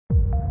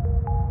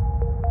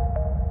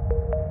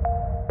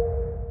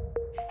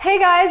Hey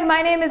guys,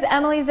 my name is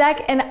Emily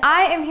Zek and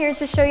I am here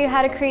to show you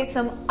how to create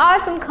some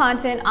awesome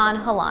content on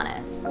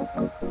Holonis.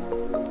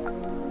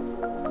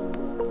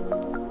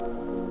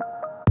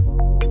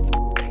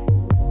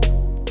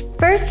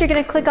 First, you're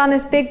going to click on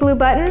this big blue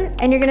button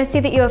and you're going to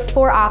see that you have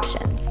 4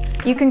 options.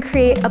 You can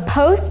create a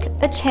post,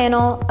 a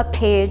channel, a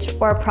page,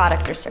 or a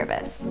product or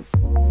service.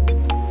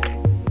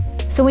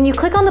 So when you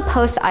click on the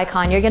post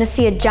icon, you're going to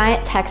see a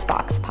giant text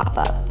box pop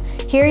up.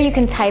 Here you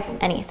can type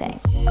anything.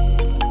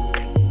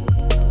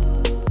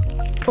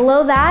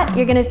 Below that,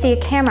 you're going to see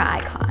a camera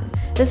icon.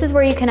 This is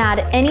where you can add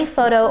any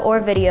photo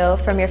or video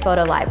from your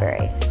photo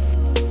library.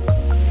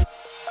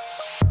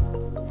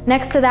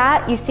 Next to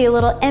that, you see a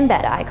little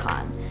embed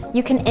icon.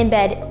 You can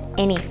embed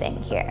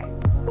anything here.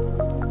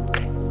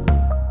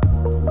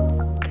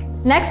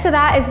 Next to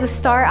that is the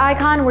star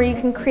icon where you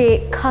can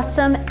create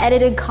custom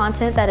edited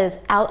content that is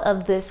out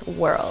of this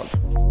world.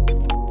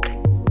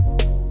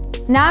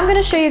 Now I'm going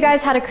to show you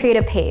guys how to create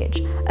a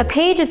page. A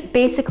page is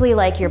basically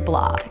like your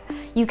blog.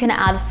 You can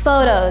add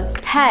photos,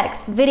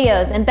 text,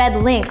 videos,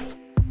 embed links.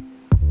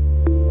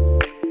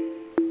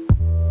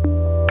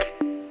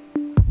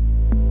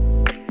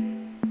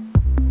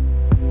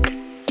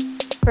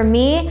 For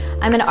me,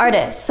 I'm an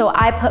artist, so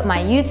I put my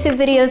YouTube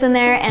videos in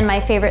there and my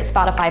favorite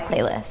Spotify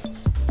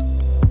playlists.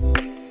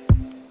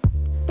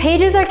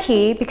 Pages are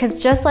key because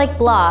just like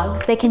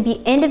blogs, they can be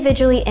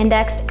individually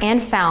indexed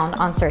and found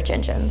on search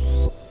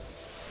engines.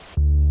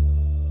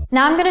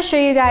 Now I'm going to show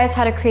you guys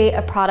how to create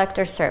a product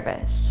or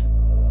service.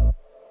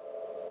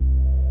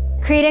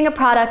 Creating a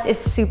product is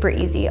super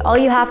easy. All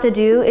you have to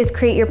do is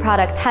create your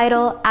product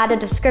title, add a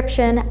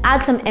description,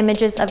 add some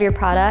images of your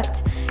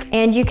product,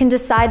 and you can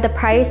decide the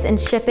price and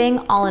shipping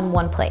all in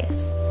one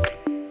place.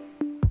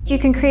 You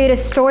can create a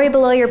story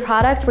below your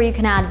product where you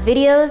can add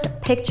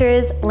videos,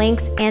 pictures,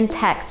 links, and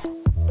text.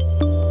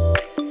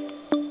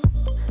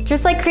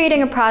 Just like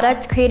creating a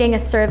product, creating a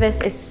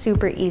service is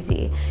super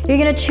easy. You're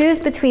gonna choose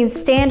between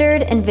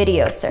standard and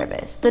video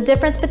service. The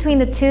difference between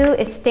the two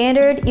is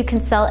standard, you can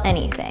sell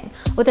anything.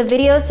 With a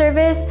video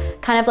service,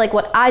 kind of like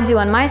what I do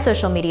on my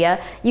social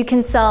media, you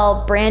can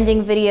sell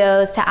branding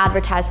videos to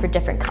advertise for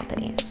different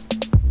companies.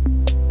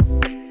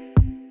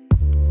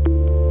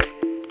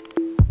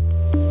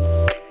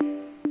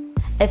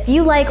 If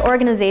you like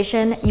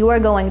organization, you are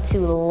going to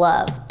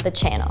love the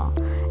channel.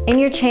 In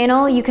your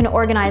channel, you can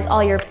organize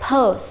all your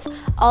posts,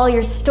 all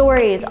your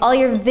stories, all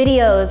your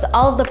videos,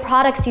 all of the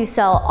products you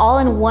sell, all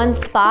in one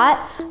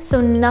spot, so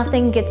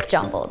nothing gets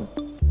jumbled.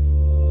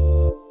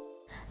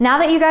 Now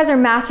that you guys are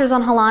masters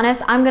on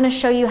Holonis, I'm gonna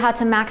show you how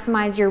to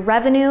maximize your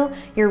revenue,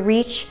 your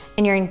reach,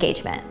 and your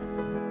engagement.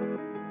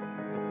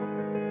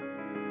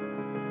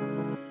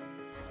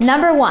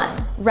 Number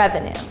 1,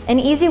 revenue. An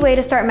easy way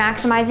to start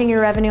maximizing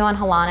your revenue on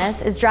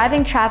Holonis is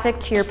driving traffic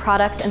to your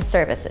products and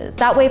services.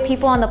 That way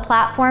people on the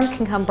platform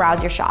can come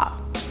browse your shop.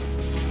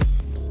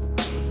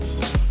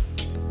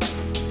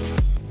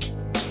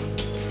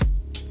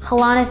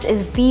 Holonis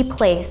is the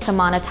place to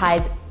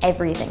monetize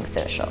everything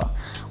social.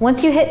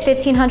 Once you hit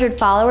 1,500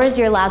 followers,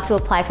 you're allowed to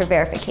apply for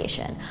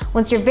verification.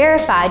 Once you're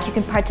verified, you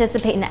can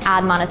participate in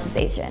ad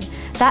monetization.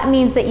 That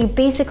means that you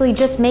basically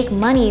just make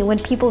money when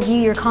people view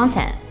your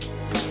content.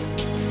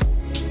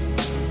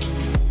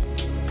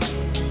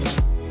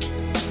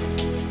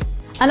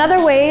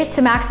 Another way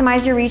to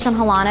maximize your reach on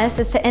Holonis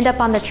is to end up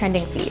on the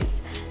trending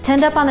feeds. To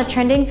end up on the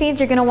trending feeds,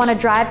 you're gonna wanna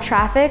drive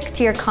traffic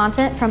to your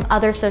content from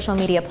other social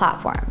media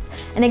platforms.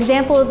 An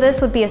example of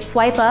this would be a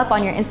swipe up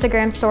on your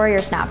Instagram story or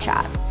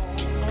Snapchat.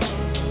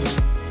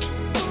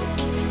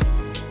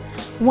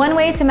 One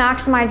way to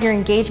maximize your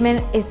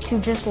engagement is to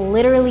just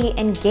literally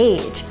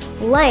engage.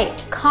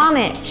 Like,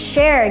 comment,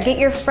 share, get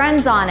your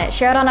friends on it,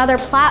 share it on other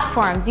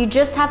platforms. You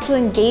just have to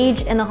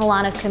engage in the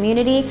Holonis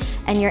community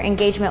and your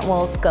engagement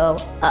will go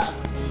up.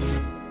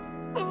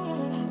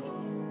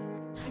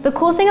 The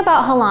cool thing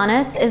about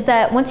Holonis is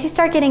that once you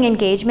start getting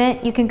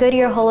engagement, you can go to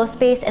your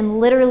Holospace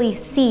and literally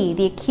see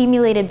the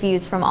accumulated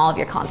views from all of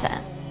your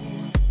content.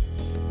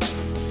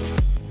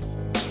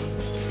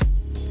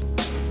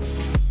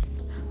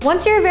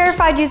 Once you're a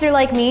verified user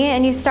like me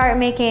and you start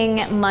making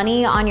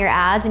money on your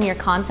ads and your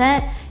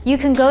content, you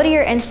can go to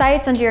your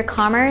insights under your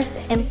commerce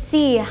and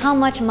see how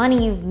much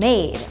money you've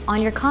made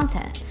on your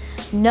content.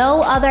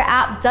 No other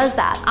app does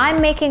that. I'm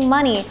making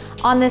money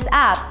on this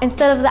app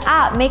instead of the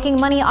app making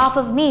money off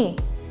of me.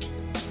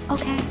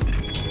 Okay.